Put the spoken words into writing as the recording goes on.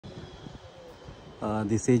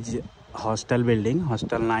This is hostel building,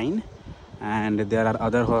 hostel 9, and there are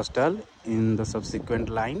other hostel in the subsequent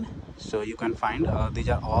line, so you can find these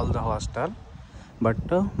are all the hostel, but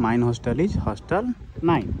mine hostel is hostel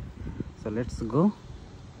 9. So let's go.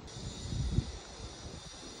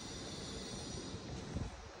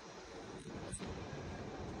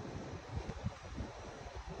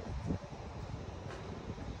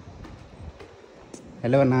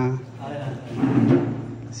 Hello Anna.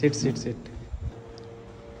 Sit.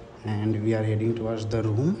 And we are heading towards the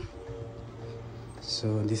room.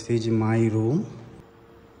 So this is my room.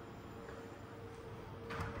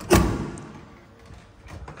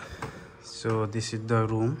 So this is the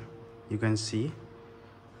room. You can see,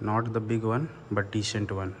 not the big one but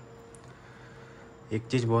decent one. एक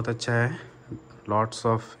चीज़ बहुत अच्छा है, lots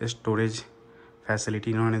of storage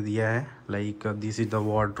facility इन्होंने दिया है. Like this is the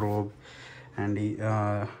wardrobe, and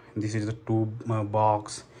this is the two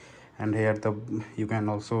box, and here you can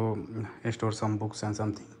also store some books and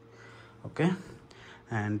something. Okay,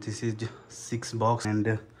 and this is 6 box,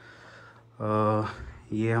 and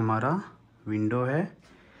ये हमारा window है,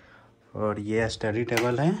 और ये study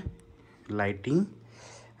table है, lighting,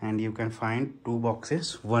 and you can find 2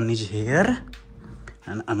 boxes. One is here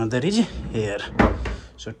and another is here.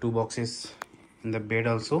 So 2 boxes in the bed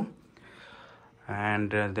also,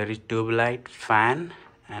 and there is tube light, fan,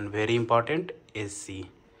 and very important, AC.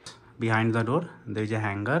 Behind the door there is a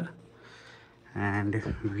hanger, and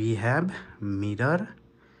we have mirror.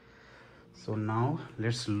 So now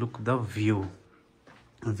let's look the view.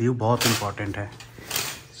 View बहुत important है.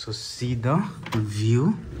 So see the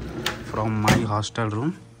view from my hostel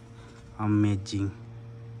room. Amazing.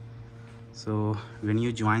 So when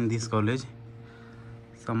you join this college,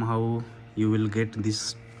 somehow you will get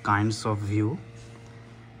this kinds of view.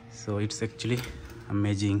 So it's actually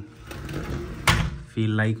amazing.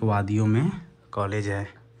 Feel like वादियों में college है.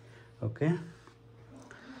 Okay,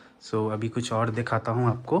 सो अभी कुछ और दिखाता हूँ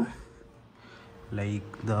आपको.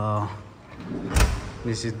 Like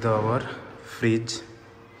this is our fridge,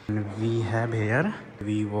 and we have here,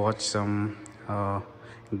 we watch some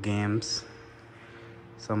games,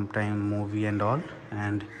 sometime movie and all,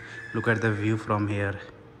 and look at the view from here.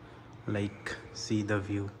 Like see the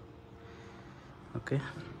view. Okay,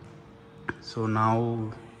 so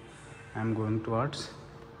now I'm going towards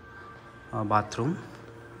bathroom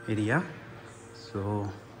area. So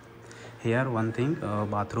here one thing,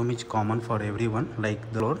 bathroom is common for everyone,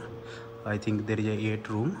 like the floor. I think there is a 8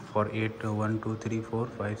 room for 8, 1 2 3 4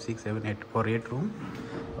 5 6 7 8 for 8 room.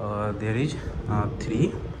 There is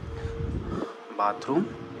 3 bathroom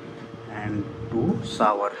and 2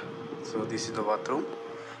 shower. So this is the bathroom,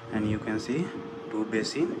 and you can see 2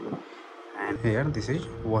 basin, and here this is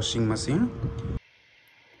washing machine.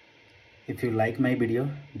 If you like my video,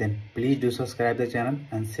 then please do subscribe the channel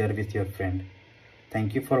and share with your friend.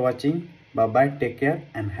 Thank you for watching. Bye bye, take care,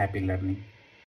 and happy learning.